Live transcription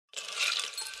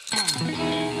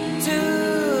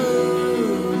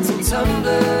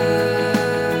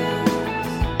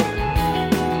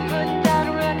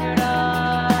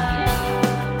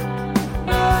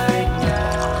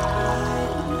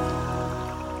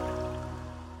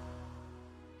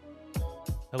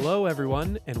Hello,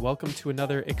 everyone, and welcome to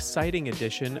another exciting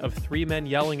edition of Three Men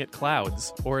Yelling at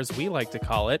Clouds, or as we like to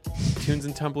call it, Tunes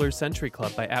and Tumblers Century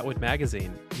Club by Atwood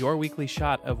Magazine, your weekly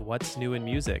shot of what's new in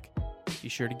music. Be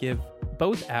sure to give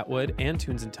both Atwood and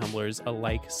Tunes and Tumblers a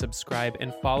like, subscribe,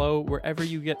 and follow wherever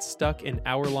you get stuck in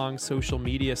hour-long social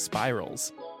media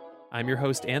spirals. I'm your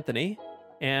host, Anthony,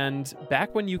 and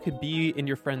back when you could be in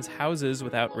your friends' houses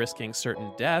without risking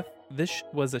certain death, this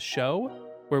was a show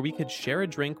where we could share a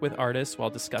drink with artists while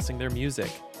discussing their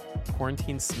music.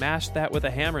 Quarantine smashed that with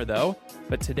a hammer, though,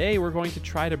 but today we're going to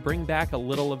try to bring back a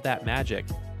little of that magic.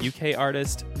 UK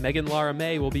artist Megan Lara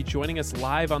May will be joining us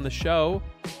live on the show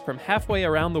from halfway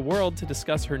around the world to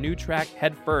discuss her new track,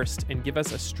 Head First, and give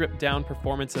us a stripped-down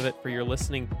performance of it for your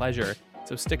listening pleasure.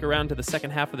 So stick around to the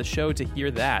second half of the show to hear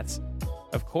that.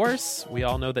 Of course, we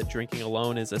all know that drinking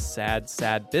alone is a sad,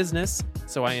 sad business,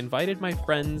 so I invited my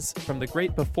friends from the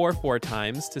great before four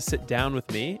times to sit down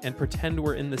with me and pretend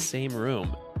we're in the same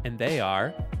room. And they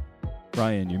are...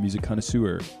 Ryan, your music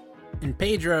connoisseur. And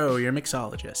Pedro, your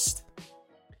mixologist.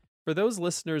 For those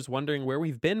listeners wondering where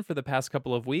we've been for the past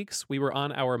couple of weeks, we were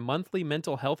on our monthly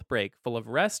mental health break full of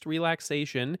rest,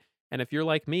 relaxation, and if you're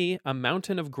like me, a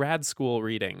mountain of grad school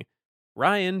reading.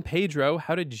 Ryan, Pedro,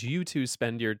 how did you two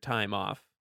spend your time off?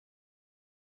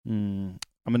 I'm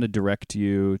going to direct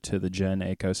you to the Jen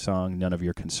Aiko song, None of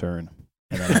Your Concern.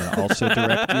 And I'm going to also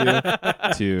direct you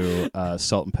to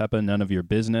Salt and Peppa, None of Your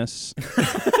Business.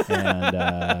 And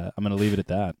I'm going to leave it at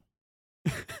that.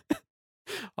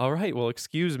 All right, well,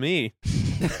 excuse me.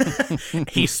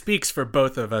 He speaks for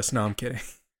both of us. No, I'm kidding.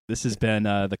 This has been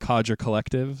the Codger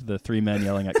Collective, the Three Men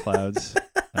Yelling at Clouds.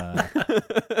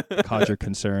 Codger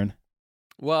Concern.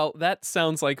 Well, that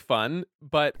sounds like fun,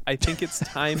 but I think it's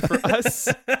time for us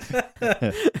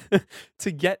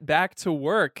to get back to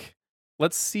work.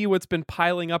 Let's see what's been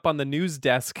piling up on the news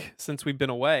desk since we've been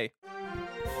away.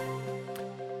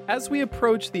 As we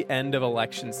approach the end of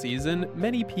election season,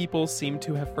 many people seem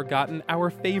to have forgotten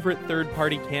our favorite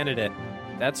third-party candidate.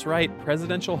 That's right,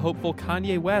 presidential hopeful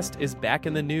Kanye West is back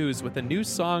in the news with a new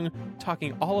song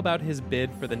talking all about his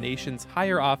bid for the nation's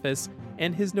higher office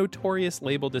and his notorious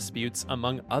label disputes,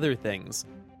 among other things.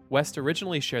 West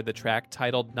originally shared the track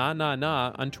titled Na Na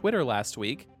Na on Twitter last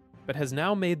week, but has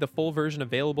now made the full version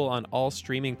available on all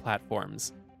streaming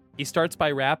platforms. He starts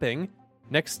by rapping,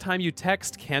 "Next time you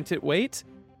text, can't it wait?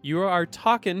 You are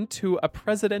talking to a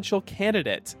presidential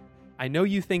candidate. I know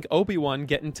you think Obi-Wan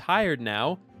getting tired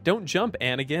now. Don't jump,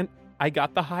 Anakin. I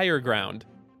got the higher ground."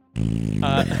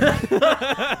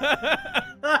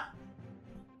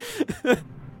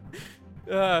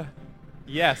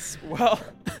 Yes. Well,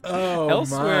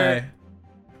 elsewhere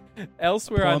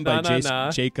on Na Na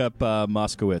Na, Jacob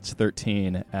Moskowitz,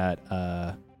 13 at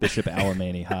Bishop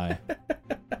Alemany High.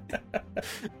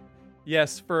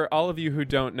 Yes, for all of you who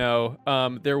don't know,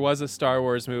 there was a Star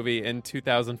Wars movie in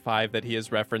 2005 that he is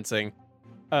referencing.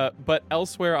 But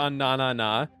elsewhere on Na Na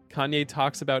Na, Kanye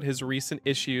talks about his recent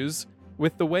issues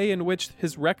with the way in which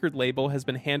his record label has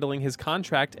been handling his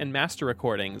contract and master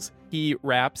recordings. He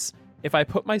raps, "If I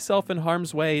put myself in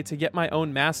harm's way to get my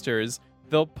own masters,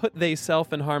 they'll put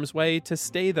theyself in harm's way to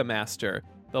stay the master.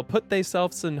 They'll put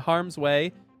theyselves in harm's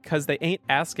way 'cause they ain't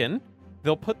askin'.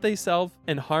 They'll put theyself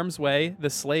in harm's way, the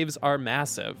slaves are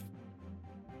massive."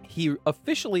 He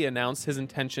officially announced his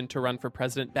intention to run for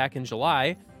president back in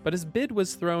July, but his bid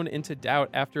was thrown into doubt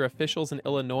after officials in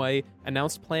Illinois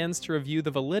announced plans to review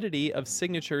the validity of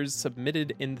signatures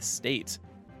submitted in the state.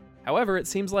 However, it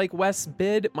seems like West's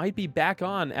bid might be back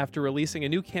on after releasing a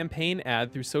new campaign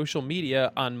ad through social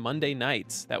media on Monday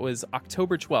nights. That was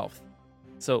October 12th.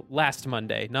 So last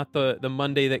Monday, not the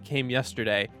Monday that came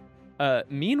yesterday.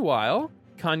 Meanwhile,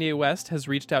 Kanye West has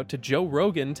reached out to Joe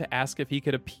Rogan to ask if he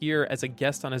could appear as a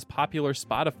guest on his popular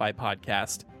Spotify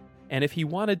podcast. And if he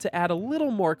wanted to add a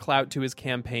little more clout to his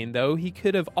campaign, though, he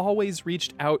could have always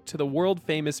reached out to the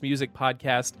world-famous music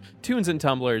podcast, Tunes and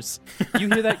Tumblers. You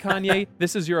hear that, Kanye?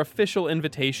 This is your official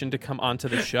invitation to come onto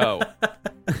the show.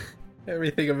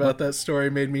 Everything about that story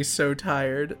made me so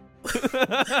tired.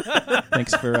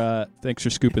 Thanks for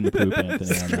scooping the poop,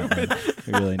 Anthony. On that one.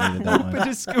 We really needed that one.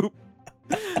 Just scoop.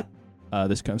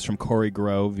 This comes from Corey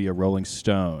Grove via Rolling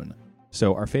Stone.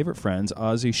 So our favorite friends,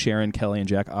 Ozzy, Sharon, Kelly, and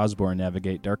Jack Osbourne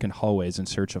navigate darkened hallways in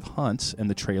search of hunts in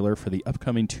the trailer for the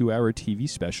upcoming 2-hour TV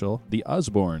special, The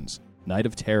Osbournes, Night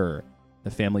of Terror. The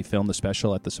family filmed the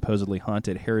special at the supposedly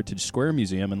haunted Heritage Square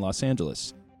Museum in Los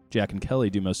Angeles. Jack and Kelly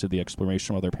do most of the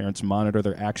exploration while their parents monitor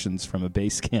their actions from a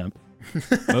base camp.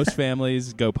 Most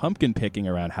families go pumpkin picking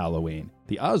around Halloween.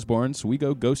 The Osbournes, we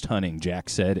go ghost hunting, Jack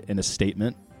said in a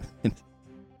statement. In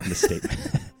the statement.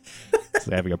 It's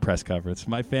basically having a press conference.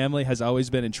 My family has always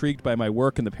been intrigued by my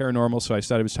work in the paranormal, so I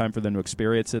thought it was time for them to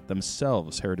experience it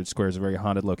themselves. Heritage Square is a very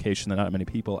haunted location that not many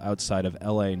people outside of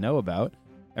LA know about.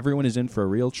 Everyone is in for a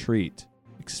real treat.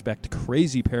 Expect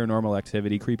crazy paranormal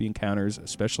activity, creepy encounters,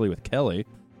 especially with Kelly,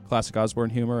 classic Osborne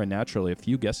humor, and naturally a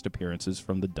few guest appearances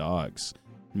from the dogs.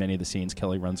 In many of the scenes,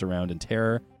 Kelly runs around in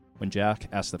terror. When Jack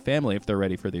asks the family if they're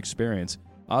ready for the experience,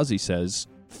 Ozzy says,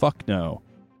 "Fuck no."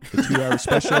 The 2-hour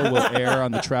special will air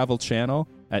on the Travel Channel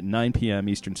at 9 p.m.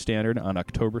 Eastern Standard on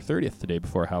October 30th, the day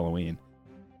before Halloween.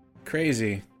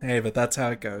 Crazy. Hey, but that's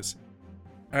how it goes.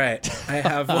 All right, I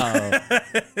have.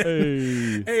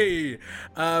 Hey. Hey.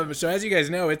 So as you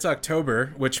guys know, it's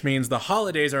October, which means the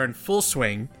holidays are in full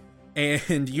swing,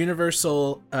 and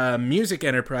Universal Music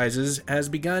Enterprises has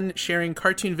begun sharing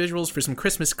cartoon visuals for some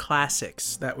Christmas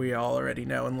classics that we all already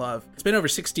know and love. It's been over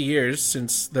 60 years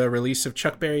since the release of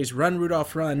Chuck Berry's Run,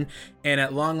 Rudolph, Run, and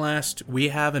at long last, we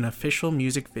have an official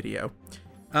music video.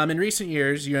 In recent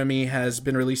years, UME has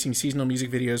been releasing seasonal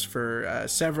music videos for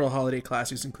several holiday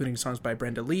classics, including songs by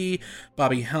Brenda Lee,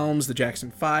 Bobby Helms, the Jackson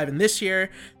 5, and this year,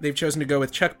 they've chosen to go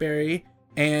with Chuck Berry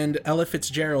and Ella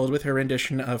Fitzgerald with her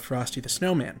rendition of Frosty the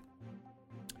Snowman.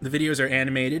 The videos are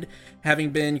animated, having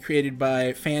been created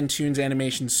by Fantoons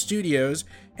Animation Studios,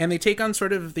 and they take on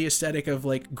sort of the aesthetic of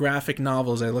like graphic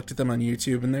novels. I looked at them on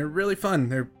YouTube, and they're really fun.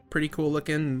 They're pretty cool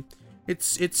looking.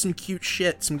 It's some cute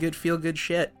shit, some good feel-good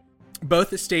shit.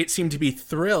 Both estates seem to be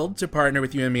thrilled to partner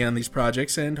with UME on these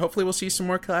projects, and hopefully we'll see some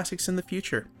more classics in the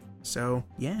future. So,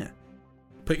 yeah.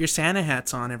 Put your Santa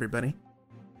hats on, everybody.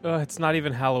 Oh, it's not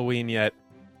even Halloween yet.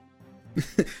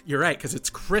 You're right, because it's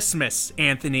Christmas,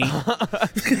 Anthony.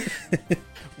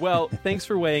 Well, thanks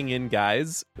for weighing in,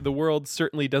 guys. The world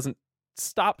certainly doesn't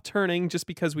stop turning just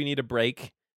because we need a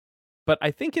break. But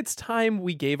I think it's time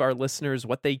we gave our listeners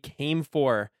what they came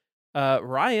for.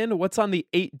 Ryan, what's on the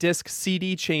 8-disc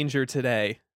CD changer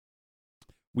today?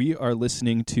 We are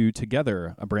listening to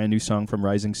Together, a brand new song from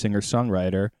rising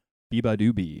singer-songwriter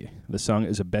beabadoobee. The song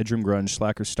is a bedroom grunge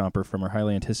slacker stomper from her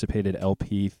highly anticipated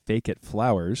LP Fake It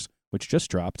Flowers, which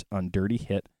just dropped on Dirty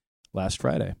Hit last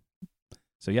Friday.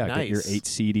 So yeah, Nice. Get your 8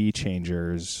 CD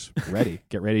changers ready.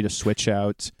 Get ready to switch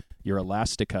out your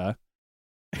Elastica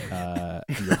and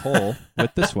your hole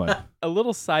with this one. A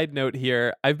little side note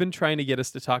here. I've been trying to get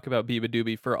us to talk about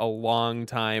beabadoobee for a long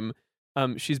time.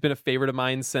 She's been a favorite of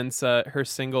mine since her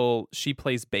single She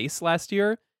Plays Bass last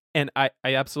year. And I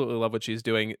absolutely love what she's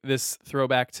doing. This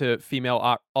throwback to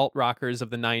female alt rockers of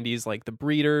the 90s, like The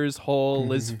Breeders, Hole,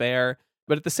 Liz Phair.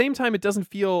 But at the same time, it doesn't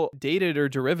feel dated or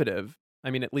derivative.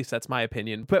 I mean, at least that's my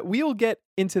opinion. But we'll get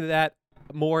into that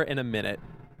more in a minute.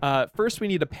 First, we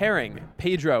need a pairing.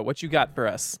 Pedro, what you got for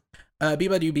us?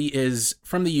 beabadoobee is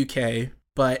from the UK,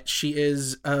 but she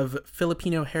is of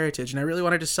Filipino heritage, and I really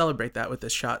wanted to celebrate that with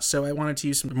this shot, so I wanted to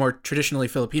use some more traditionally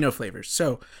Filipino flavors.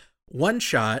 So, one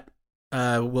shot,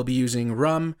 we'll be using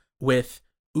rum with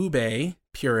ube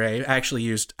puree. I actually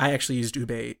used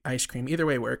ube ice cream. Either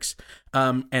way works.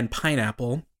 And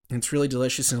pineapple. And it's really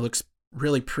delicious and it looks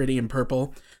really pretty and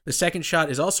purple. The second shot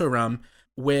is also rum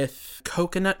with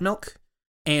coconut milk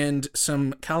and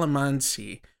some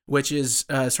calamansi, which is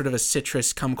sort of a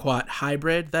citrus kumquat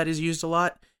hybrid that is used a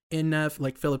lot in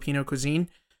like Filipino cuisine.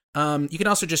 You can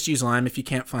also just use lime if you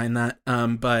can't find that.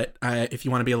 But if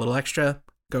you want to be a little extra,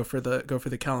 go for the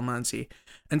calamansi.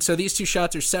 And so these two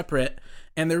shots are separate,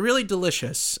 and they're really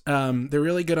delicious. They're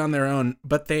really good on their own,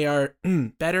 but they are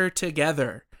better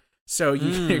together. So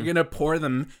you're gonna pour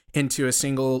them into a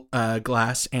single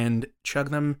glass and chug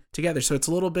them together. So it's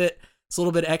a little bit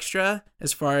extra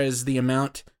as far as the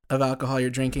amount of alcohol you're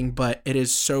drinking, but it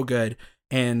is so good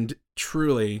and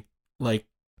truly like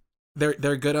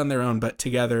they're good on their own, but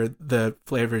together the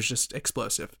flavor is just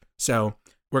explosive. So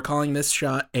we're calling this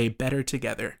shot a Better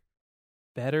Together.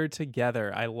 Better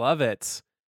Together. I love it.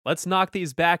 Let's knock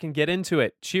these back and get into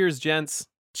it. Cheers, gents.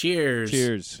 Cheers.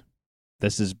 Cheers.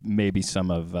 This is maybe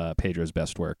some of Pedro's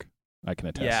best work. I can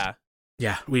attest.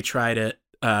 Yeah, we tried it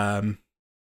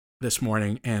this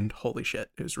morning, and holy shit,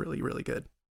 it was really, really good.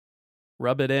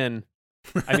 Rub it in.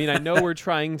 I mean, I know we're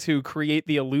trying to create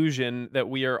the illusion that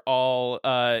we are all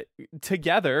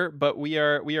together, but we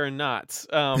are not.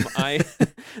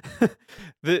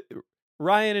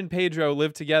 Ryan and Pedro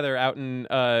live together out in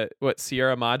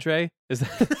Sierra Madre? Is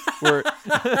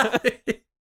that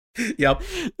Yep.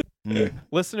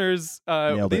 Listeners,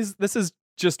 this is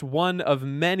just one of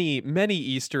many, many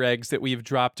Easter eggs that we've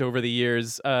dropped over the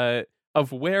years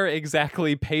of where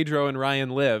exactly Pedro and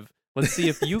Ryan live. Let's see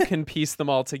if you can piece them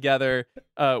all together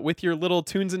with your little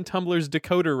Tunes and Tumblers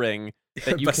decoder ring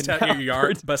that you Bust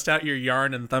out your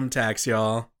yarn and thumbtacks,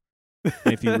 y'all.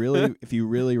 And if you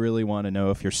really want to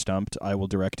know if you're stumped, I will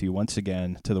direct you once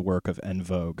again to the work of En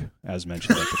Vogue, as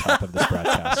mentioned at the top of this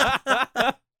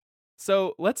broadcast.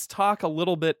 So let's talk a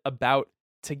little bit about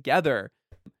Together.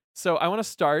 So I want to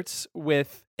start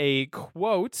with a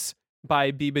quote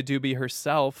by beabadoobee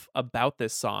herself about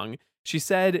this song. She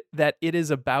said that it is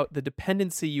about the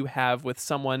dependency you have with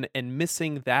someone and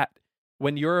missing that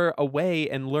when you're away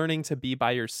and learning to be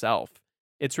by yourself.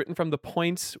 It's written from the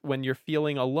point when you're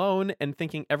feeling alone and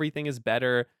thinking everything is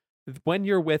better when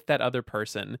you're with that other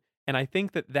person. And I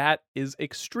think that that is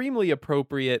extremely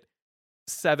appropriate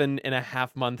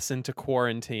 7.5 months into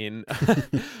quarantine.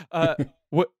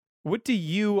 What do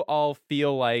you all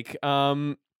feel like?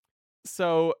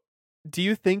 So do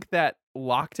you think that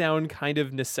lockdown kind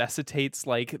of necessitates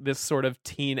like this sort of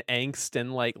teen angst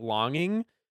and like longing?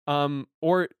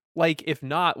 Or like, if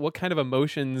not, what kind of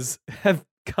emotions have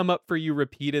come up for you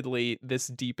repeatedly this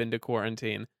deep into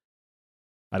quarantine?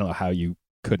 I don't know how you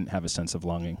couldn't have a sense of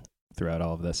longing throughout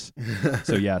all of this.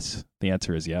 So yes, the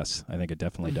answer is yes. I think it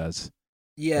definitely does.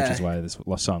 Yeah. Which is why this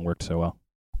song worked so well.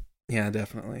 Yeah,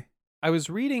 definitely. I was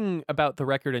reading about the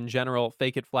record in general,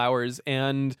 Fake It Flowers,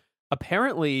 and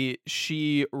apparently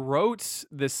she wrote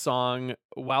this song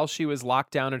while she was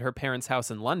locked down at her parents' house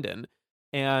in London.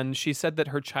 And she said that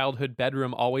her childhood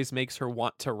bedroom always makes her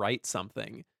want to write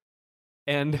something.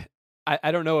 And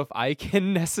I don't know if I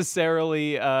can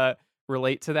necessarily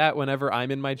relate to that. Whenever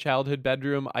I'm in my childhood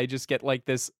bedroom, I just get like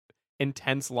this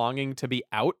intense longing to be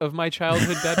out of my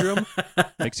childhood bedroom.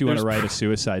 Makes you want to write a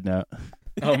suicide note.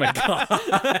 Oh my God.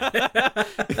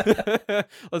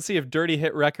 Let's see if Dirty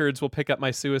Hit Records will pick up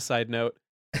my suicide note.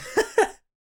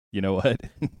 You know what?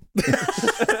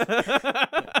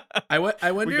 I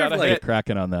wonder if like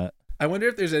cracking on that. I wonder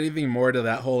if there's anything more to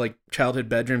that whole like childhood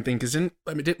bedroom thing, because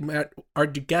our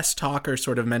guest talker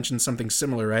sort of mentioned something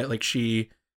similar, right? Like she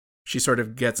sort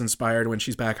of gets inspired when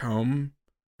she's back home.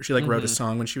 She like wrote a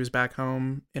song when she was back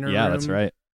home in her room. Yeah, that's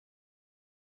right.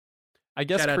 I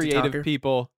guess Shout creative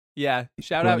people. Yeah,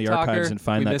 shout Go out in the Talker. archives and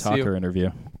find We that miss Talker you. interview.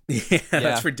 Yeah,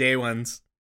 that's for day ones.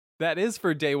 That is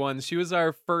for day one. She was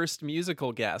our first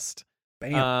musical guest.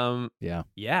 Bam.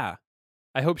 Yeah.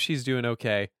 I hope she's doing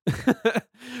okay.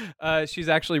 She's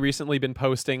actually recently been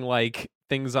posting like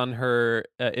things on her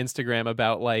Instagram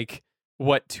about like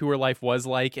what tour life was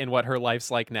like and what her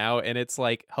life's like now, and it's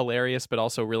like hilarious but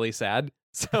also really sad.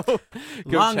 So go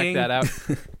Longing. check that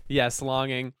out. Yes,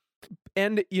 longing.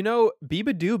 And you know,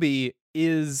 beabadoobee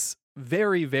is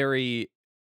very, very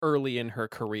early in her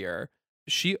career.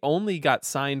 She only got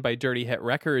signed by Dirty Hit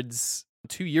Records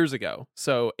 2 years ago,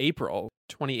 so April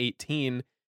 2018,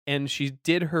 and she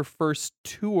did her first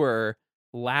tour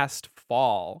last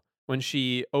fall when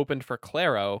she opened for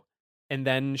Clairo, and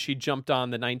then she jumped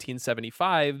on the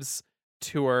 1975's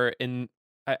tour in,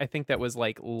 I think that was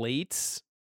like late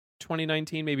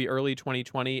 2019, maybe early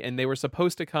 2020, and they were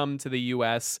supposed to come to the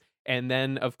US, and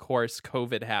then of course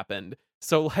COVID happened.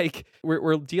 So like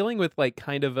we're dealing with like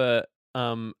kind of a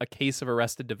case of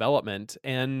arrested development,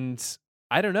 and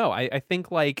I don't know. I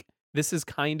think like this is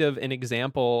kind of an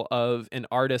example of an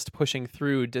artist pushing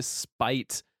through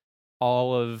despite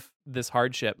all of this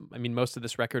hardship. I mean, most of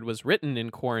this record was written in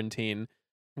quarantine.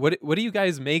 What do you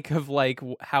guys make of like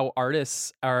how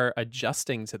artists are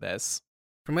adjusting to this?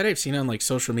 From what I've seen on like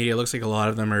social media, it looks like a lot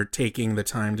of them are taking the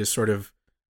time to sort of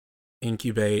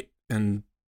incubate and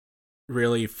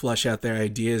really flesh out their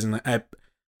ideas. And I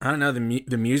don't know,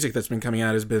 the music that's been coming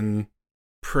out has been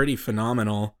pretty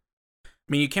phenomenal.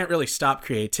 I mean, you can't really stop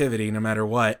creativity no matter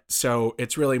what. So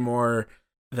it's really more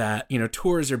that, you know,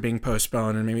 tours are being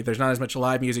postponed and maybe there's not as much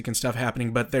live music and stuff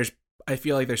happening, but I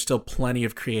feel like there's still plenty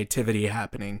of creativity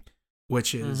happening,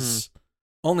 which is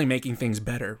only making things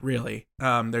better, really.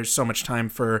 There's so much time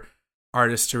for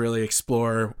artists to really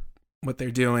explore what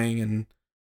they're doing,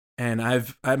 and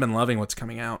I've been loving what's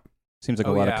coming out. Seems like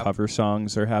a lot of cover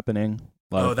songs are happening.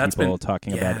 A lot of people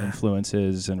talking about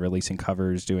influences and releasing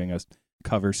covers, doing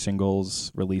cover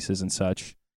singles releases and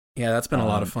such. Yeah, that's been a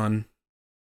lot of fun.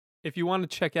 If you want to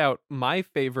check out my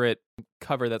favorite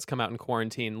cover that's come out in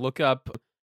quarantine, look up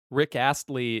Rick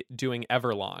Astley doing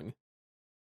Everlong.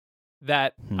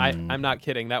 That I'm not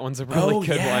kidding. That one's a really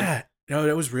good one. No,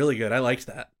 that was really good. I liked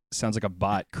that. Sounds like a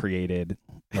bot created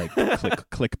like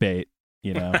clickbait,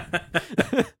 you know.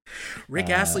 Rick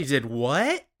Astley did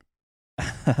what?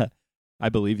 I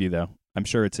believe you, though. I'm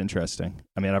sure it's interesting.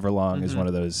 I mean, Everlong is one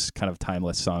of those kind of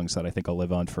timeless songs that I think will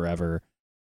live on forever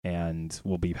and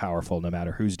will be powerful no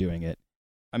matter who's doing it.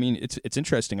 I mean, it's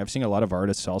interesting. I've seen a lot of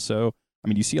artists also. I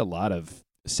mean, you see a lot of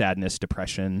sadness,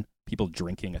 depression, people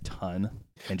drinking a ton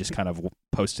and just kind of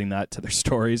posting that to their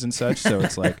stories and such. So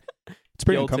it's like, It's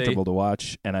pretty Guilty. uncomfortable to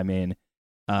watch, and I mean,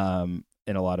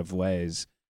 in a lot of ways.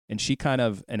 And she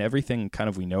and everything kind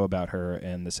of we know about her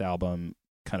in this album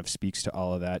kind of speaks to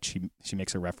all of that. She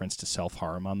makes a reference to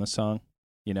self-harm on the song,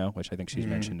 which I think she's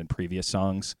mentioned in previous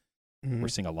songs. We're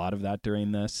seeing a lot of that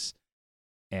during this.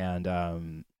 And,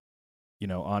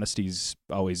 honesty's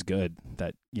always good.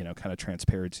 That, kind of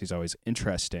transparency is always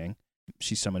interesting.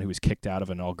 She's someone who was kicked out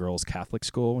of an all-girls Catholic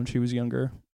school when she was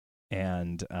younger.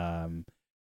 And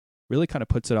really kind of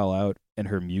puts it all out in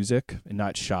her music and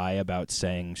not shy about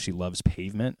saying she loves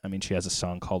Pavement. I mean, she has a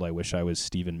song called I Wish I Was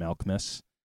Stephen Malkmus.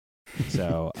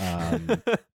 So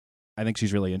I think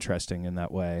she's really interesting in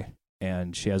that way.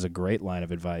 And she has a great line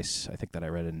of advice, I think that I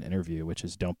read in an interview, which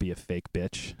is don't be a fake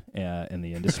bitch in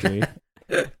the industry.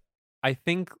 I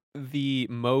think the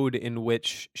mode in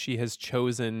which she has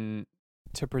chosen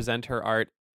to present her art,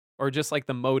 or just like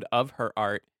the mode of her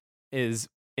art, is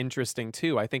interesting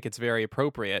too. I think it's very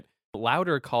appropriate.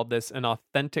 Louder called this an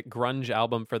authentic grunge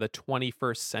album for the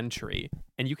 21st century.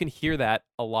 And you can hear that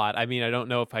a lot. I mean, I don't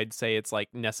know if I'd say it's like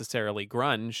necessarily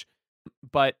grunge,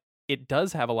 but it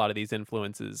does have a lot of these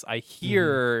influences. I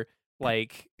hear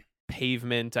like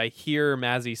Pavement, I hear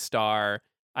Mazzy Star,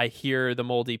 I hear the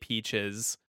Moldy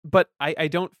Peaches, but I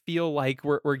don't feel like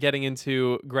we're getting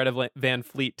into Greta Van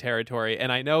Fleet territory. And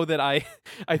I know that I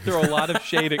throw a lot of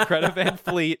shade at Greta Van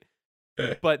Fleet,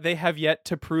 but they have yet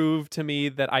to prove to me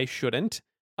that I shouldn't.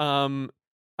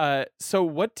 So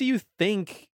what do you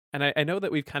think, and I know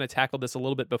that we've kind of tackled this a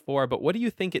little bit before, but what do you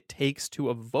think it takes to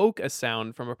evoke a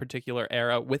sound from a particular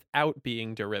era without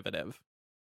being derivative?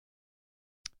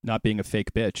 Not being a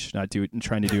fake bitch, not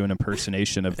trying to do an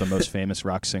impersonation of the most famous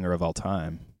rock singer of all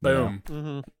time.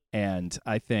 Boom. And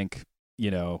I think,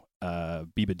 Biba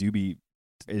Doobie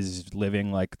is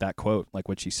living like that quote, like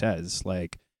what she says.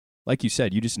 Like you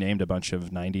said, you just named a bunch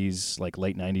of 90s, like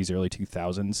late 90s, early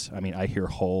 2000s. I mean, I hear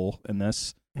Hole in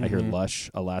this. I hear Lush,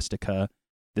 Elastica.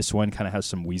 This one kind of has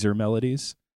some Weezer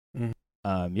melodies.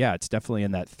 Yeah, it's definitely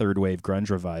in that third wave grunge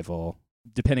revival,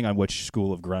 depending on which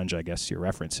school of grunge I guess you're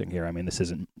referencing here. I mean, this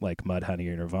isn't like Mudhoney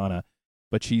or Nirvana,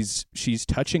 but she's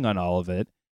touching on all of it,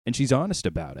 and she's honest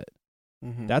about it.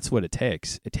 That's what it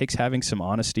takes. It takes having some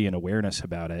honesty and awareness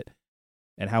about it.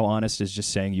 And how honest is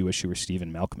just saying you wish you were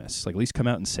Stephen Malkmus? Like, at least come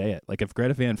out and say it. Like, if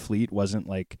Greta Van Fleet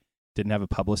didn't have a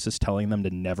publicist telling them to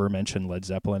never mention Led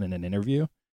Zeppelin in an interview,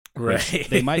 right?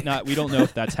 They might not. We don't know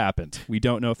if that's happened. We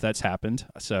don't know if that's happened.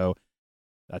 So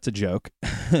that's a joke.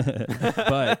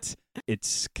 But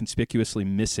it's conspicuously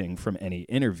missing from any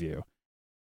interview.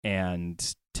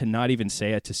 And to not even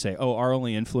say it, to say, oh, our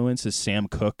only influence is Sam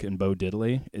Cooke and Bo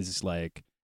Diddley, is like,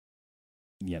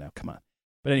 come on.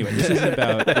 But anyway, this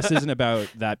isn't about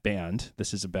that band.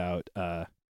 This is about Biba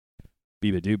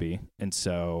Doobie. And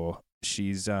so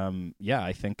she's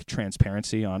I think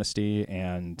transparency, honesty,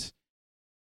 and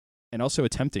also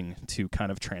attempting to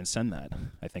kind of transcend that,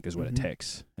 I think, is what it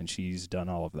takes. And she's done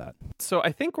all of that. So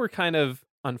I think we're kind of,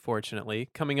 unfortunately,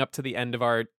 coming up to the end of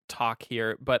our talk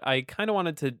here, but I kind of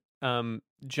wanted to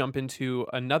jump into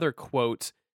another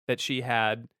quote that she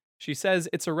had. She says,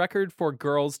 "It's a record for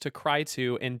girls to cry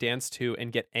to and dance to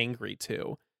and get angry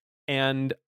to."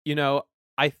 And,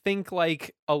 I think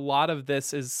like a lot of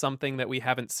this is something that we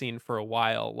haven't seen for a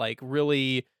while, like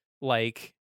really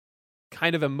like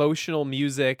kind of emotional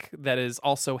music that is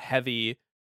also heavy,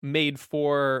 made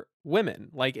for women.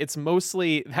 Like, it's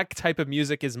mostly, that type of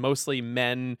music is mostly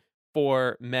men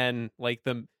for men, like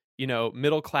the,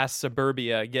 middle class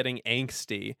suburbia getting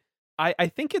angsty. I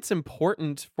think it's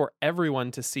important for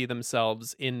everyone to see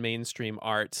themselves in mainstream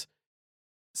art.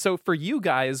 So for you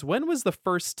guys, when was the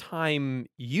first time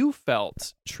you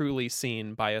felt truly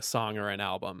seen by a song or an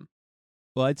album?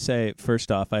 Well, I'd say,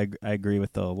 first off, I agree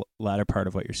with the latter part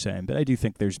of what you're saying, but I do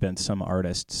think there's been some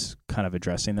artists kind of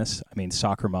addressing this. I mean,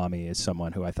 Soccer Mommy is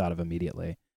someone who I thought of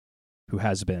immediately, who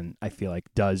has been, I feel like,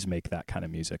 does make that kind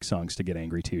of music, songs to get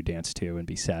angry to, dance to, and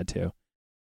be sad to.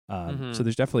 So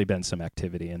there's definitely been some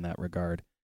activity in that regard.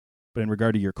 But in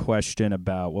regard to your question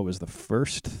about what was the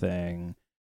first thing,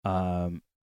 Aaron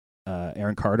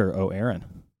Carter, Oh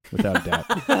Aaron, without a doubt.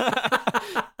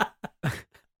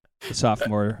 The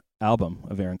sophomore album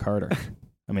of Aaron Carter.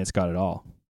 I mean, it's got it all.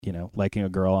 Liking a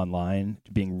girl online,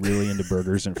 being really into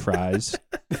burgers and fries,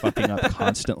 fucking up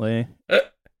constantly.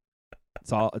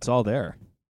 It's all there.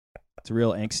 It's a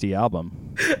real angsty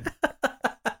album.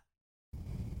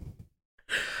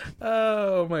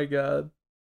 Oh my god.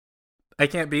 I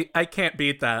can't beat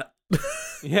that.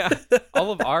 Yeah.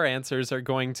 All of our answers are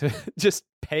going to just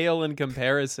pale in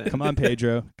comparison. Come on,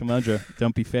 Pedro. Come on, Joe.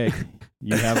 Don't be fake.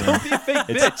 You have one. Don't be a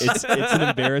fake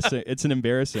bitch. It's an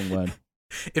embarrassing one.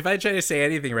 If I try to say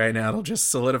anything right now, it'll just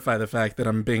solidify the fact that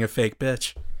I'm being a fake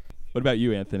bitch. What about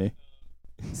you, Anthony?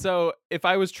 So if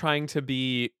I was trying to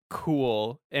be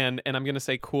cool, and I'm going to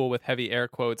say cool with heavy air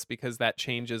quotes because that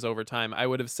changes over time, I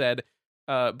would have said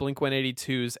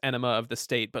Blink-182's Enema of the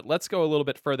State. But let's go a little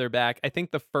bit further back. I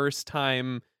think the first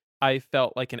time I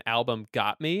felt like an album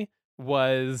got me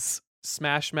was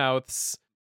Smash Mouth's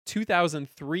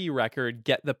 2003 record,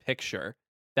 Get the Picture.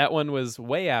 That one was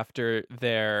way after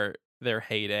their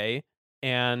heyday.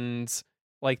 And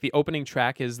like the opening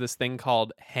track is this thing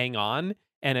called Hang On.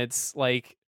 And it's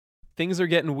like, things are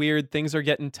getting weird, things are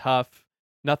getting tough,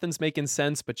 nothing's making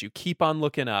sense, but you keep on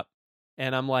looking up.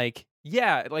 And I'm like,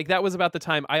 yeah, like that was about the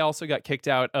time I also got kicked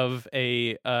out of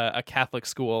a Catholic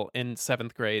school in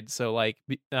 7th grade. So like,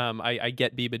 I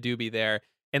get Biba Doobie there.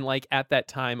 And like at that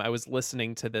time, I was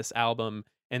listening to this album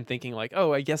and thinking like,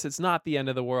 oh, I guess it's not the end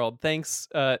of the world. Thanks,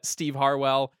 Steve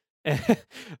Harwell.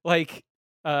 Like,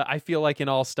 I feel like an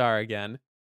all-star again.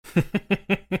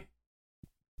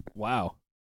 Wow.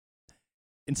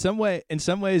 In some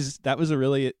ways, that was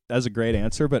a great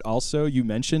answer. But also, you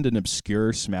mentioned an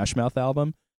obscure Smash Mouth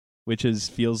album, which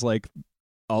feels like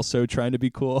also trying to be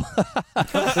cool,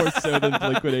 more so than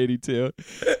Blink-182.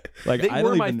 Like they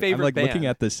were my favorite I'm like band. looking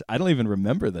at this. I don't even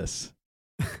remember this.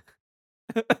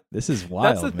 This is wild.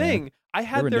 That's the man. thing. I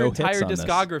had their no hits entire on this.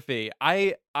 discography.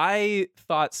 I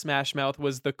thought Smash Mouth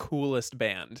was the coolest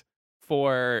band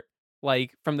for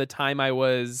like from the time I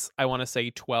was, I want to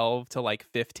say 12 to like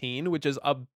 15, which is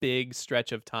a big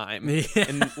stretch of time. Yeah.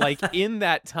 And like in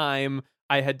that time,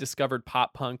 I had discovered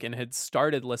pop punk and had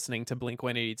started listening to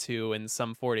Blink-182 and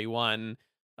Sum 41,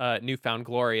 Newfound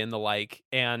Glory and the like.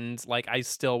 And like I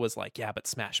still was like, yeah, but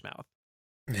Smash Mouth.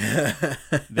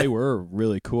 They were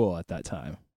really cool at that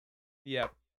time.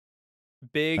 Yep.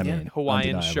 Big I mean,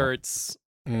 Hawaiian undeniable. shirts,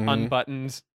 Mhm.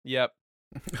 unbuttoned. Yep.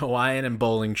 Hawaiian and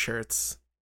bowling shirts.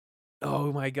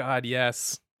 Oh my God,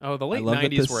 yes. Oh, the late love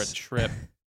that 90s were a this- trip.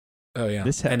 Oh yeah,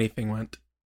 This anything went.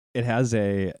 It has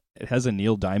a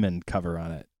Neil Diamond cover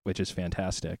on it, which is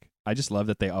fantastic. I just love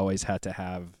that they always had to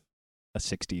have a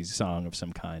 60s song of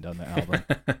some kind on the album.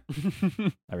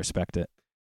 I respect it.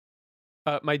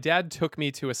 My dad took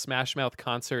me to a Smash Mouth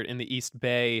concert in the East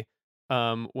Bay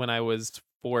when I was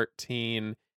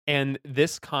 14, and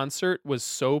this concert was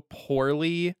so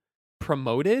poorly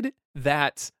promoted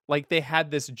that like they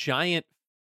had this giant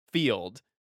field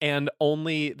and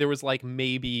only there was like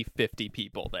maybe 50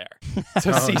 people there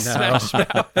to see Smash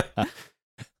Mouth.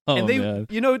 Oh, And they, man.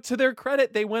 you know, to their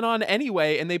credit, they went on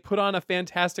anyway and they put on a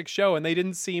fantastic show and they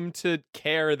didn't seem to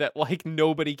care that like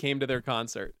nobody came to their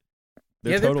concert.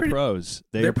 They're Yeah, they're total pretty- pros.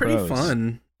 They're pretty pros.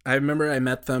 fun. I remember I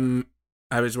met them.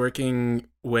 I was working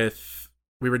with.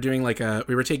 We were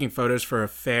taking photos for a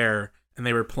fair, and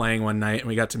they were playing one night, and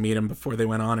we got to meet them before they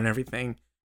went on and everything,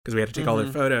 because we had to take all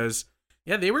their photos.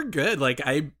 Yeah, they were good. Like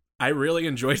I really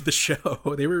enjoyed the show.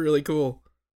 They were really cool.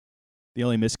 The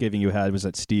only misgiving you had was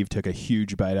that Steve took a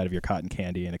huge bite out of your cotton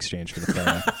candy in exchange for the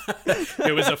photo.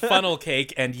 It was a funnel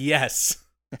cake, and yes.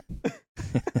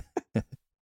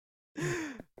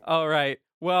 All right.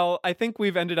 Well, I think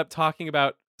we've ended up talking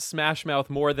about Smash Mouth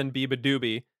more than Biba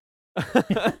Doobie.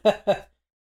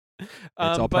 It's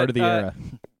all part of the era.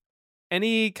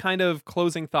 Any kind of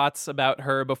closing thoughts about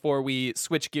her before we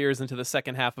switch gears into the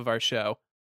second half of our show?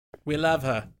 We love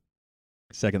her.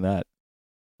 Second that.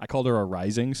 I called her a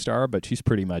rising star, but she's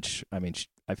pretty much, I mean,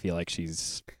 I feel like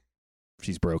she's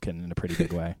broken in a pretty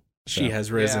big way. She So,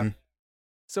 has risen.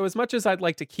 So as much as I'd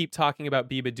like to keep talking about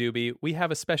Biba Doobie, we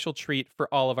have a special treat for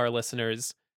all of our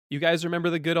listeners. You guys remember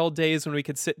the good old days when we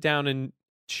could sit down and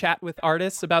chat with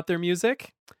artists about their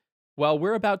music? Well,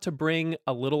 we're about to bring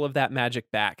a little of that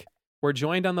magic back. We're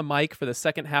joined on the mic for the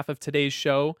second half of today's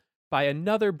show by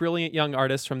another brilliant young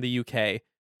artist from the UK.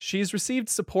 She's received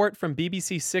support from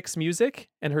BBC Six Music,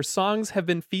 and her songs have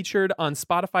been featured on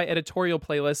Spotify editorial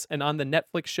playlists and on the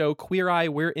Netflix show Queer Eye,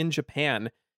 We're in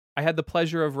Japan. I had the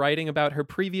pleasure of writing about her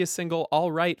previous single,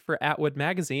 All Right, for Atwood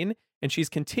Magazine, and she's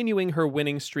continuing her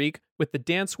winning streak with the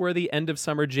dance-worthy end of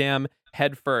summer jam,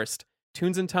 Head First.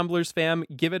 Tunes and Tumblers fam,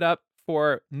 give it up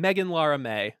for Megan Lara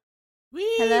May.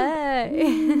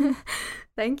 Hello.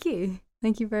 Thank you.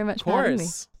 Thank you very much Of for having me.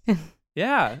 course.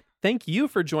 Yeah. Thank you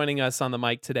for joining us on the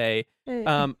mic today.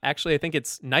 Actually, I think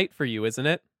it's night for you, isn't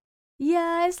it?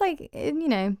 Yeah, it's like,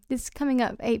 it's coming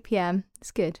up 8 p.m.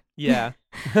 It's good. Yeah.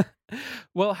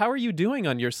 Well, how are you doing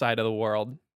on your side of the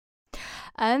world?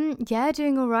 Yeah,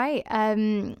 doing all right.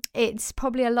 It's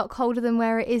probably a lot colder than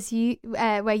where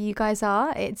you guys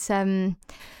are. It's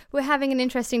we're having an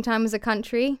interesting time as a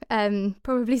country.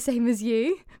 Probably same as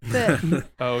you, but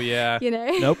Oh yeah. you know.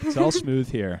 Nope, it's all smooth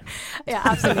here. Yeah,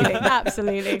 absolutely,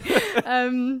 absolutely.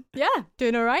 Yeah,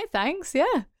 doing all right. Thanks.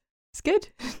 Yeah, it's good.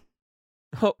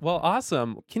 Oh, well,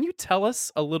 awesome. Can you tell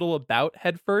us a little about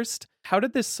Headfirst? How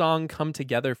did this song come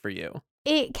together for you?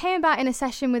 It came about in a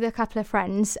session with a couple of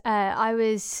friends. I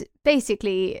was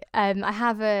basically, I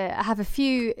have a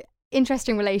few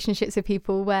interesting relationships with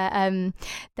people where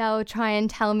they'll try and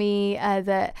tell me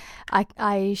that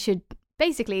I should.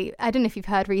 Basically, I don't know if you've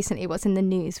heard recently what's in the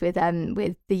news with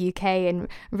the UK and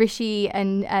Rishi,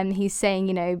 and he's saying,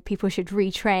 you know, people should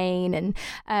retrain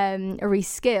and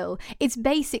reskill. It's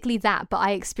basically that, but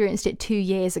I experienced it 2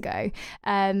 years ago.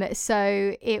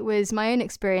 So it was my own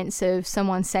experience of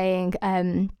someone saying,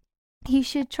 you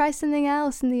should try something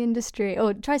else in the industry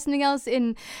or try something else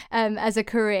in as a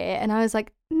career. And I was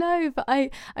like, no, but I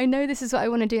know this is what I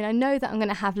want to do, and I know that I'm going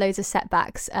to have loads of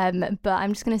setbacks, but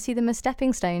I'm just going to see them as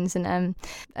stepping stones, and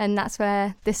that's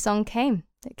where this song came.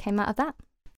 It came out of that.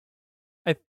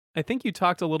 I think you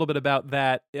talked a little bit about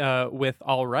that with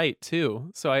All Right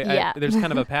too. So Yeah. there's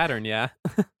kind of a pattern, yeah.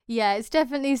 Yeah, it's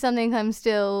definitely something I'm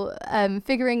still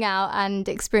figuring out and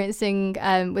experiencing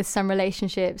with some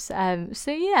relationships.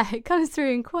 So yeah, it comes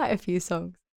through in quite a few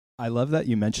songs. I love that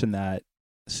you mentioned that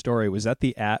story. Was that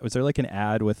the ad? Was there like an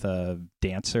ad with a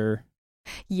dancer?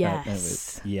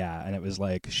 Yes. And it was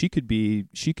like she could be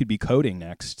coding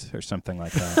next or something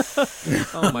like that.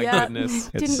 Oh my Yeah. goodness.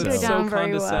 It's Didn't go so down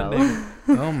very well.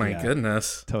 condescending. Oh my Yeah.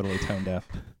 goodness. Totally tone deaf.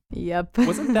 Yep.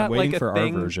 Wasn't that Waiting like a for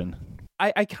thing? our version.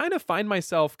 I kind of find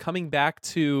myself coming back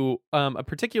to a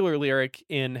particular lyric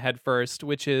in Headfirst,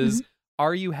 which is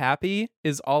 "Are you happy?"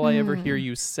 is all I ever hear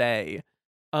you say.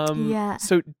 Yeah.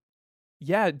 So,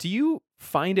 yeah, do you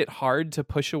find it hard to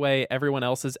push away everyone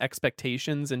else's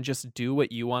expectations and just do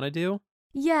what you want to do?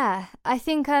 Yeah, I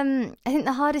think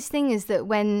the hardest thing is that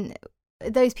when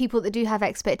those people that do have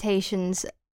expectations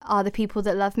are the people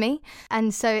that love me,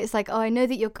 and so it's like, oh, I know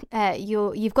that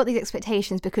you've got these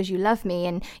expectations because you love me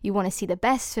and you want to see the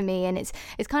best for me, and it's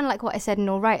kind of like what I said in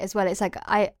All Right as well. It's like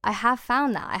I have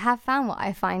found that. I have found what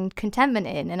I find contentment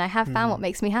in, and I have found what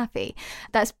makes me happy.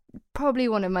 That's probably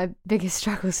one of my biggest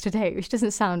struggles today, which doesn't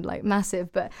sound like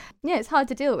massive, but yeah, it's hard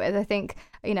to deal with. I think,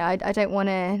 you know, I don't want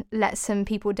to let some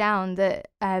people down that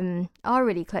are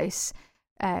really close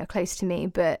to me,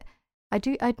 but I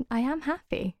am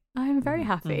happy. I am very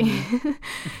happy.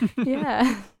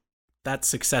 Yeah. That's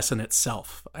success in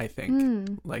itself, I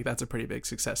think. Like, that's a pretty big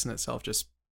success in itself, just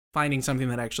finding something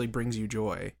that actually brings you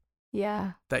joy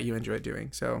Yeah. that you enjoy doing.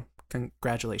 So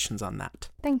congratulations on that.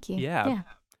 Thank you. Yeah.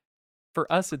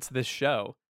 For us, it's this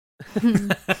show.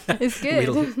 It's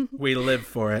good. We live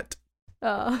for it.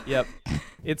 Oh. Yep.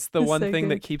 It's the It's one so thing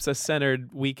that good. keeps us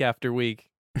centered week after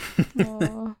week.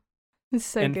 Oh. It's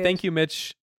so And good. thank you,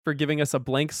 Mitch, for giving us a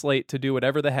blank slate to do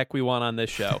whatever the heck we want on this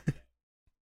show.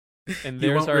 And You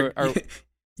there's won't our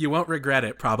you won't regret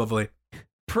it, probably.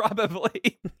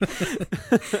 probably.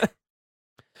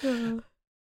 Oh.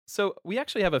 So we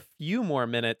actually have a few more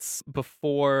minutes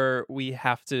before we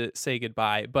have to say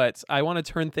goodbye, but I want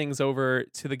to turn things over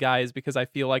to the guys because I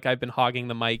feel like I've been hogging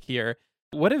the mic here.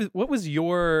 What was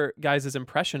your guys'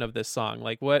 impression of this song?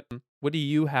 Like, what do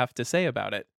you have to say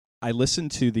about it? I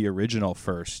listened to the original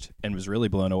first and was really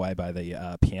blown away by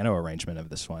the piano arrangement of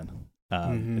this one.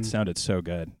 It sounded so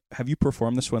good. Have you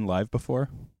performed this one live before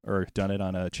or done it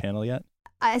on a channel yet?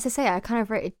 As I say, I kind of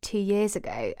wrote it 2 years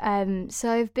ago. So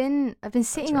I've been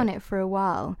sitting on it for a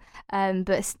while,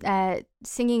 but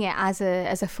singing it as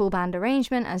a full band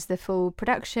arrangement, as the full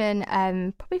production,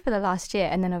 probably for the last year,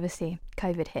 and then obviously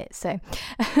COVID hit. So,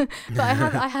 but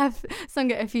I have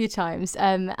sung it a few times,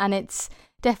 and it's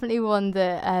definitely one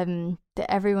that that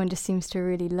everyone just seems to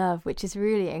really love, which is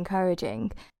really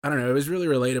encouraging. I don't know. It was really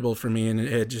relatable for me, and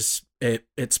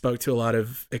it spoke to a lot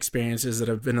of experiences that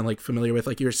I've been like familiar with.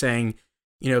 Like you were saying,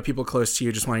 you know, people close to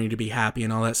you just wanting you to be happy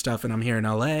and all that stuff. And I'm here in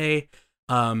LA.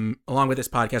 Along with this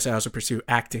podcast, I also pursue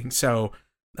acting. So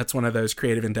that's one of those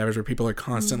creative endeavors where people are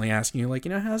constantly asking you, like,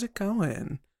 you know, how's it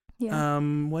going? Yeah.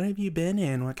 What have you been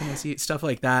in? What can I see? Stuff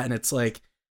like that. And it's like,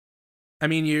 I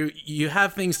mean, you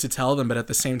have things to tell them, but at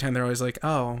the same time, they're always like,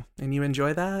 oh, and you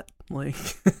enjoy that? Like,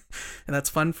 and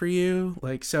that's fun for you?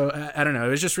 Like, so I don't know.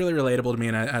 It was just really relatable to me,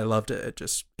 and I loved it.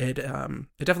 It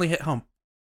definitely hit home.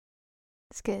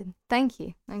 It's good. Thank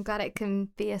you. I'm glad it can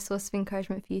be a source of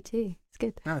encouragement for you too. It's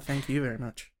good. Oh, thank you very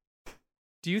much.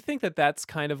 Do you think that that's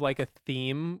kind of like a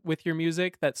theme with your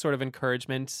music, that sort of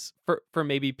encouragement for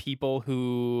maybe people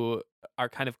who are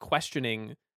kind of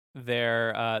questioning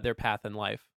their path in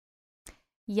life.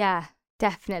 Yeah,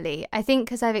 definitely. I think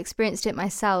because I've experienced it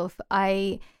myself,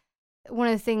 one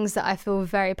of the things that I feel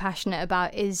very passionate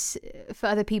about is for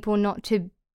other people not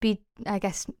to be, I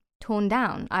guess, torn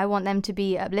down. I want them to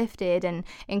be uplifted and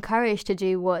encouraged to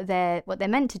do what they're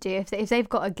meant to do. If they've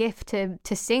got a gift to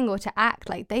sing or to act,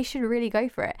 like, they should really go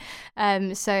for it.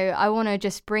 So I want to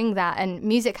just bring that, and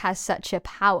music has such a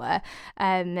power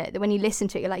that when you listen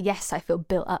to it, you're like, yes, I feel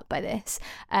built up by this.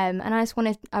 And I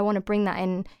want to bring that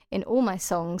in all my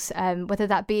songs, whether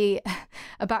that be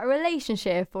about a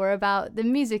relationship or about the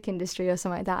music industry or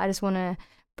something like that. I just want to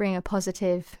bring a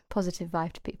positive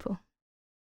vibe to people.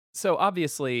 So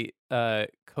obviously,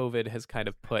 COVID has kind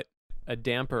of put a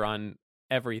damper on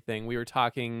everything. We were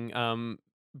talking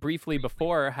briefly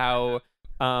before how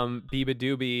Biba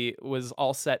Doobie was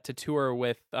all set to tour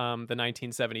with the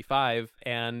 1975,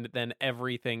 and then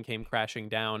everything came crashing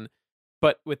down.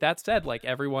 But with that said, like,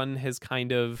 everyone has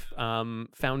kind of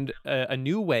found a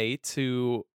new way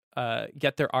to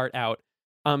get their art out.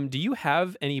 Do you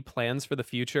have any plans for the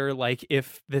future? Like,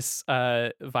 if this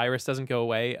virus doesn't go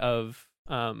away, of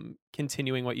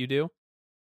continuing what you do?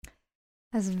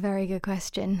 That's a very good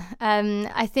question.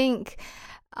 I think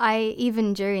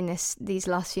even during these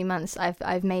last few months,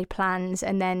 I've made plans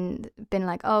and then been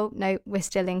like, oh no, we're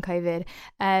still in COVID.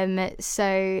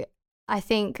 So I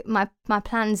think my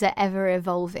plans are ever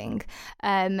evolving.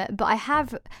 But I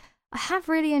have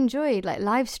really enjoyed like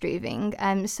live streaming.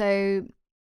 So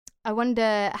I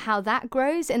wonder how that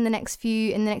grows in the next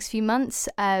few months.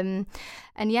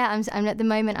 And yeah, I'm at the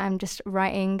moment, I'm just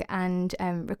writing and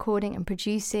recording and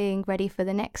producing, ready for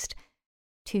the next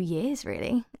 2 years,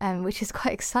 really, which is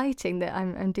quite exciting that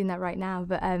I'm doing that right now.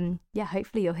 But yeah,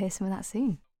 hopefully you'll hear some of that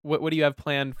soon. What do you have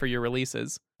planned for your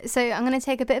releases? So I'm going to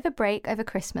take a bit of a break over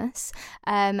Christmas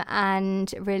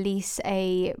and release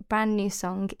a brand new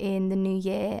song in the new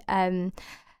year.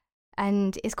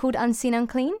 And it's called Unseen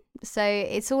Unclean. So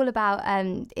it's all about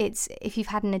it's if you've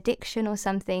had an addiction or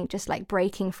something, just like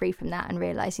breaking free from that and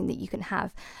realizing that you can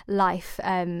have life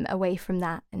away from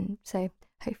that. And so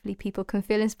hopefully people can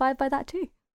feel inspired by that too.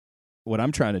 What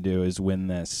I'm trying to do is win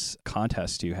this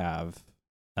contest you have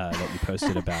that you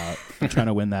posted about. I'm trying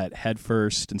to win that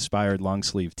Headfirst inspired long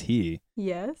sleeve tee.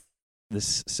 Yes.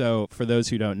 So for those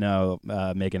who don't know,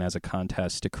 Megan has a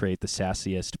contest to create the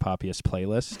sassiest, poppiest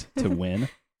playlist to win.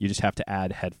 You just have to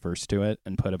add Headfirst to it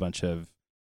and put a bunch of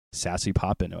sassy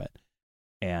pop into it.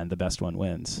 And the best one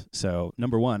wins. So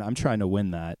number one, I'm trying to win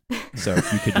that. So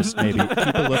if you could just maybe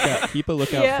keep a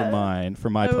lookout for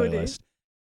my playlist.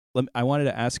 I wanted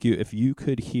to ask you if you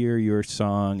could hear your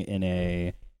song in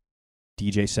a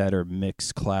DJ set or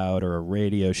Mixcloud or a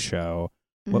radio show,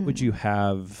 what would you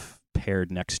have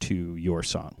paired next to your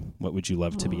song? What would you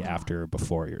love to be after or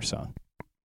before your song?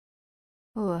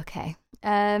 Oh, okay.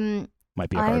 Might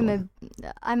be a hard one.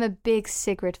 I'm a big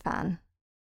Sigrid fan,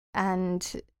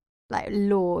 and like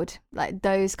Lorde, like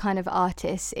those kind of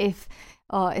artists. If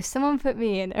someone put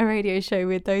me in a radio show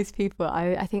with those people,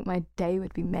 I think my day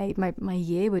would be made. My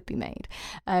year would be made.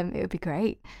 It would be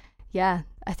great. Yeah,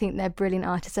 I think they're brilliant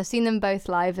artists. I've seen them both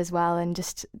live as well, and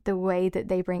just the way that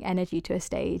they bring energy to a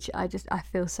stage, I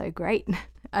feel so great.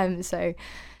 So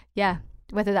yeah,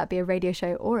 whether that be a radio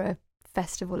show or a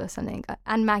festival or something.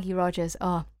 And Maggie Rogers,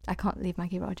 I can't leave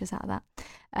Maggie Rogers out of that.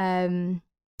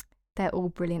 They're all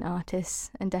brilliant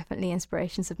artists and definitely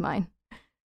inspirations of mine.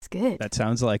 It's good. That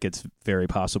sounds like it's very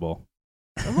possible.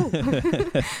 Oh.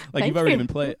 Like you've already been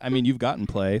play. I mean, you've gotten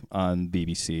play on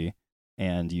BBC,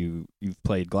 and you've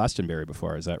played Glastonbury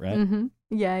before. Is that right? Mm-hmm.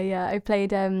 Yeah. I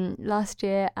played last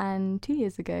year and 2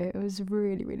 years ago. It was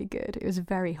really, really good. It was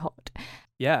very hot.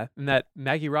 Yeah, and that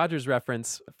Maggie Rogers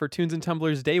reference for Tunes and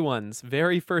Tumblers Day One's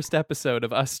very first episode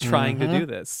of us trying to do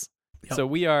this. Yep. So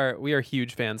we are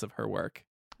huge fans of her work.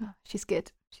 Oh, she's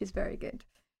good. She's very good.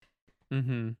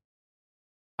 Mm-hmm.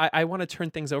 I want to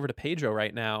turn things over to Pedro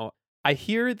right now. I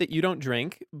hear that you don't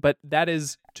drink, but that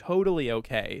is totally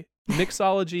okay.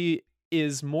 Mixology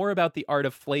is more about the art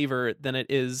of flavor than it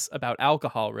is about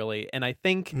alcohol, really. And I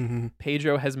think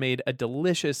Pedro has made a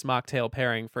delicious mocktail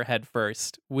pairing for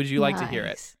Headfirst. Would you like to hear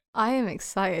it? I am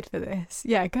excited for this.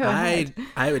 Yeah, go ahead.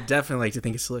 I would definitely like to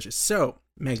think it's delicious. So,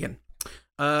 Megan,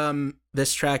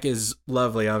 this track is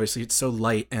lovely. Obviously, it's so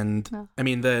light, and I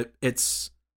mean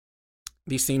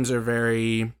these themes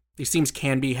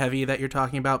can be heavy that you're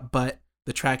talking about, but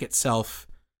the track itself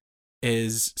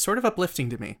is sort of uplifting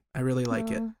to me. I really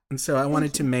like it. And so I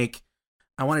wanted to make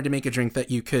a drink that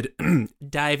you could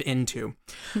dive into.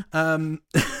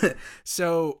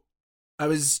 So I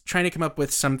was trying to come up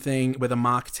with something with a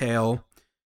mocktail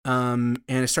And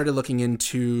I started looking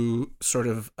into sort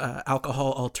of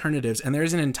alcohol alternatives, and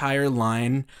there's an entire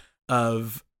line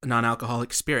of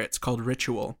non-alcoholic spirits called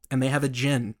Ritual, and they have a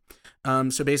gin.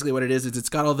 So basically what it is it's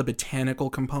got all the botanical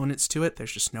components to it.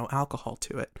 There's just no alcohol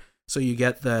to it. So you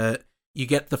get the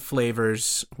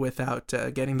flavors without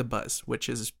getting the buzz, which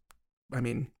is, I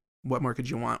mean, what more could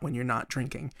you want when you're not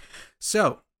drinking?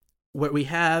 So what we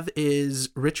have is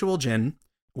Ritual gin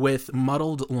with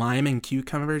muddled lime and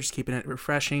cucumber, just keeping it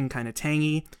refreshing, kind of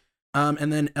tangy.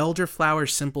 And then elderflower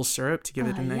simple syrup to give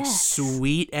it a nice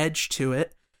sweet edge to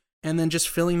it. And then just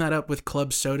filling that up with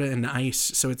club soda and ice,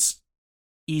 so it's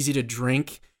easy to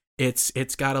drink. It's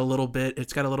got a little bit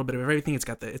of everything. It's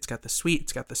got the sweet,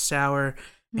 it's got the sour,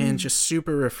 and just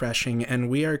super refreshing. And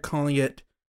we are calling it,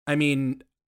 I mean,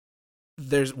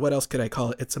 what else could I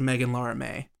call it? It's a Megan Laura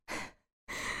May.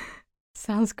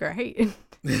 Sounds great.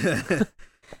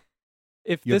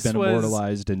 If You've this been was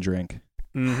immortalized in drink.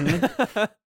 Mm-hmm.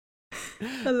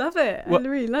 I love it. I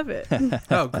really love it.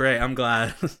 Oh, great. I'm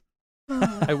glad.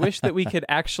 I wish that we could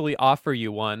actually offer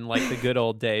you one like the good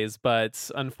old days, but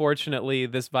unfortunately,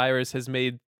 this virus has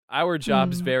made our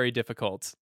jobs very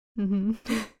difficult. Mm-hmm.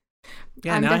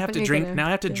 Yeah, now I have to drink. Now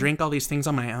I have to drink all these things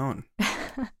on my own.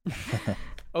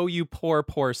 Oh, you poor,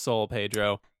 poor soul,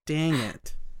 Pedro. Dang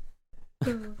it.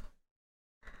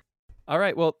 All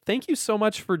right. Well, thank you so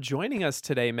much for joining us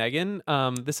today, Megan.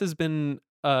 This has been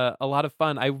a lot of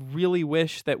fun. I really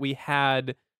wish that we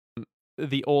had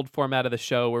the old format of the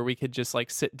show where we could just like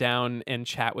sit down and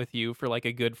chat with you for like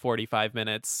a good 45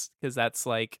 minutes, because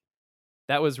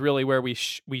that was really where we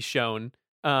shone.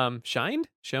 Shone?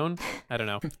 I don't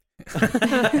know.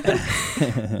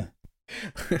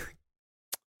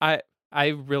 I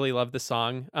really love the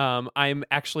song. I'm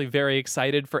actually very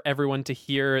excited for everyone to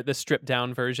hear the stripped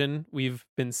down version. We've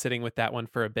been sitting with that one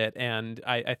for a bit, and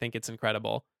I think it's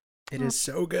incredible. It is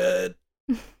so good.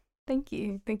 Thank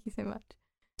you. Thank you so much.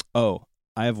 Oh,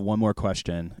 I have one more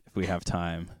question if we have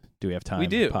time. Do we have time? We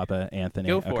do. Papa Anthony.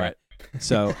 Go for it.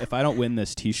 So if I don't win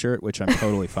this T-shirt, which I'm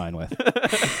totally fine with,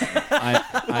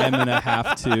 I'm gonna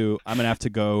have to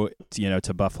go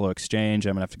to Buffalo Exchange.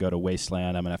 I'm gonna have to go to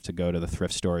Wasteland. I'm gonna have to go to the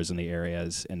thrift stores in the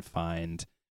areas and find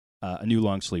a new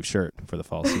long sleeve shirt for the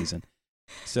fall season.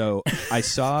 So I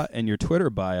saw in your Twitter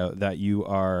bio that you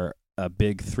are a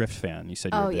big thrift fan. You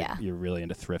said you're really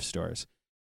into thrift stores.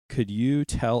 Could you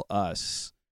tell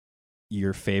us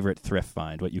your favorite thrift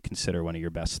find, what you consider one of your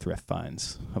best thrift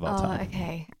finds of all time?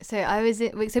 Okay. So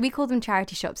we call them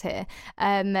charity shops here.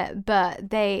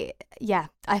 But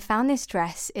I found this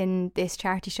dress in this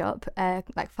charity shop,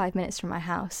 like 5 minutes from my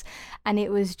house, and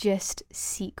it was just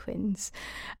sequins.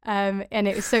 And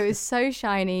it was so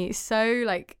shiny, so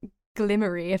like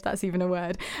glimmery, if that's even a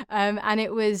word. And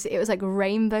it was like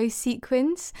rainbow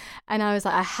sequins. And I was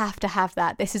like, I have to have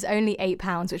that. This is only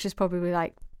 £8, which is probably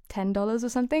like $10 or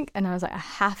something, and I was like, I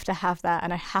have to have that,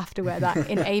 and I have to wear that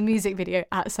in a music video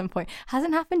at some point.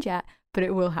 Hasn't happened yet, but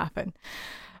it will happen.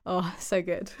 Oh, so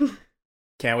good.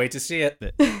 Can't wait to see it.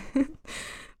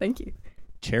 Thank you.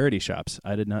 Charity shops.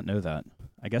 I did not know that.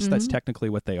 I guess that's technically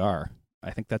what they are.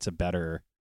 I think that's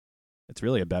it's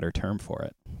really a better term for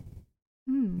it.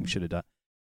 We should have done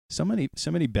so many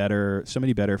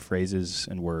better phrases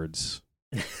and words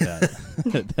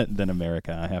than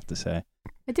America, I have to say.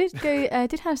 I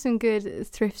did have some good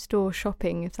thrift store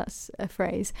shopping, if that's a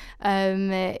phrase,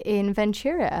 in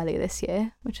Ventura earlier this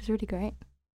year, which was really great.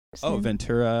 So,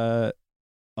 Ventura.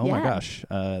 Oh my gosh.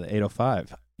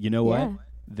 805. You know what?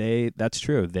 That's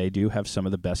true. They do have some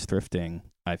of the best thrifting,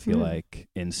 I feel like,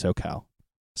 in SoCal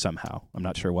somehow. I'm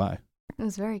not sure why. It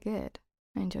was very good.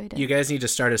 I enjoyed it. You guys need to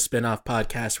start a spin-off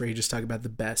podcast where you just talk about the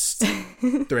best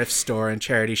thrift store and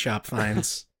charity shop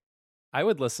finds. I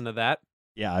would listen to that.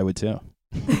 Yeah, I would too.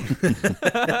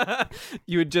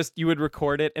 You would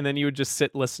record it, and then you would just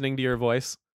sit listening to your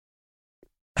voice.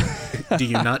 Do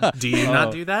you not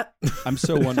do that? I'm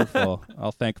so wonderful.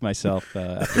 I'll thank myself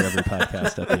after every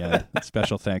podcast at the end.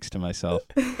 Special thanks to myself.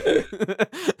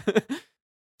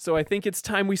 So I think it's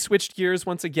time we switched gears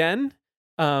once again.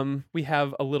 We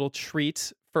have a little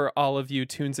treat for all of you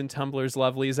Tunes and Tumblers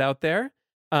lovelies out there.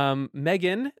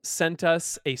 Megan sent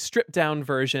us a stripped down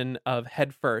version of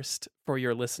Head First for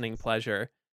your listening pleasure.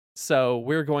 So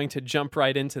we're going to jump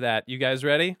right into that. You guys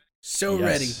ready? So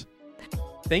ready.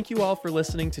 Thank you all for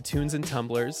listening to Tunes and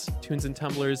Tumblers. Tunes and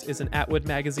Tumblers is an Atwood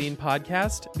Magazine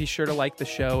podcast. Be sure to like the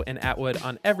show and Atwood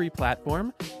on every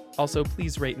platform. Also,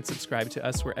 please rate and subscribe to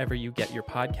us wherever you get your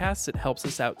podcasts. It helps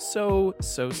us out so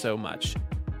much.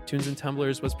 Tunes and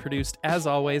Tumblers was produced, as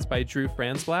always, by Drew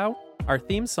Franzblau. Our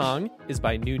theme song is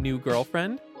by New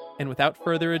Girlfriend. And without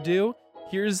further ado,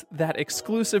 Here's that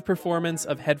exclusive performance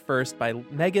of Head First by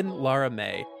Megan Lara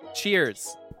May.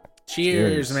 Cheers.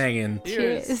 Cheers, Megan.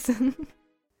 Cheers.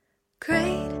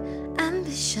 Great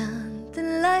ambition, the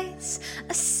lights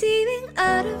are seeming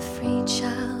out of reach.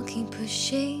 I'll keep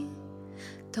pushing,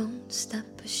 don't stop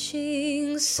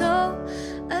pushing. So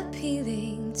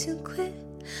appealing to quit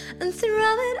and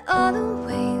throw it all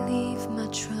away. Leave my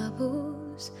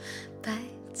troubles back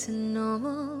to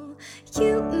normal.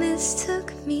 You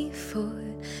mistook me for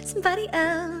somebody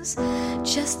else,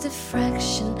 just a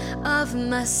fraction of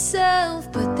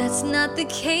myself, but that's not the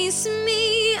case for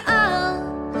me.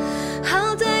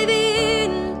 I'll dive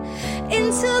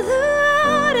into the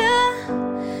water,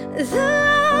 the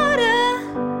water.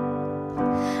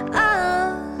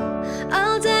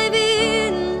 I'll dive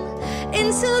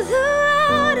into the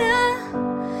water,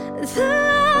 the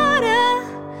water.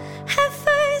 At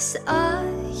first, are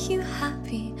you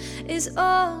happy? Is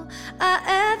all I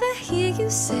ever hear you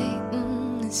say.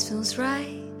 This feels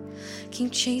right.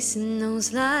 Keep chasing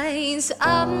those lights.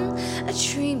 I'm a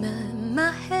dreamer.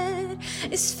 My head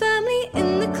is firmly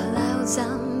in the clouds.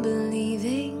 I'm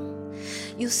believing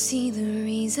you'll see the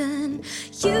reason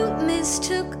you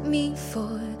mistook me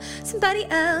for somebody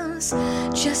else,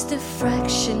 just a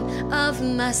fraction of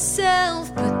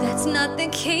myself, but that's not the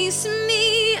case for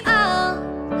me. I'll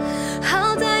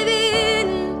dive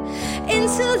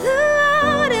into the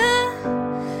water,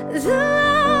 the water.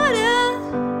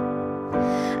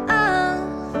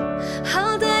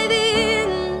 I'll dive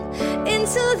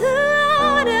into the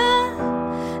water,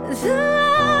 the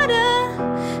water.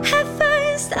 At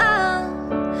first,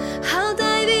 I'll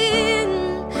dive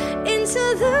into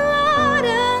the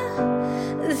water,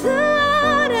 the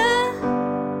water.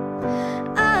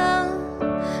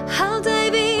 I'll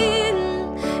dive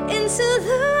into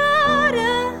the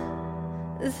water,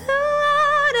 the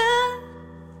water.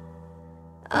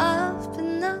 Up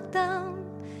and knocked down,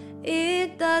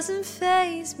 it doesn't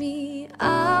faze me.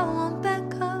 I won't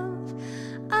back up,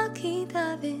 I'll keep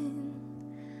diving.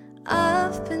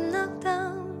 Up and knocked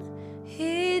down,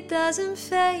 it doesn't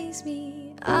faze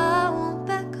me. I won't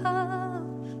back up.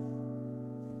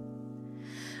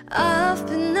 Up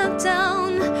and knocked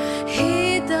down,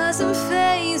 it doesn't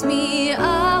faze me.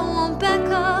 I won't back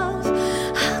up,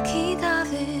 I'll keep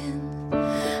diving.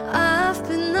 Up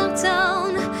and knocked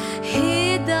down,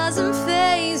 it doesn't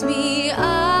faze me.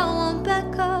 I won't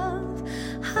back up,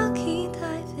 I'll keep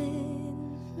diving.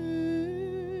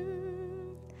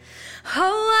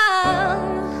 Oh,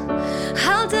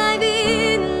 I'll dive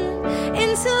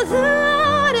into the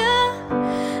water,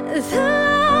 the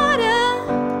water.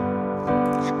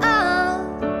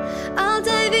 I'll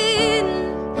dive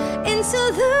into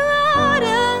the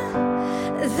water,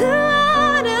 the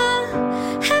water.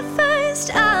 At first,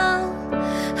 I'll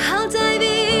dive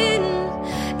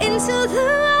into the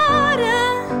water,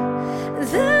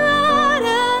 the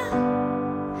water.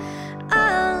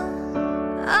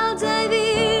 I'll dive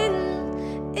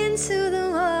into the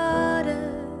water,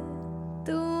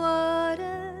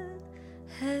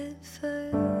 head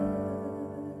first.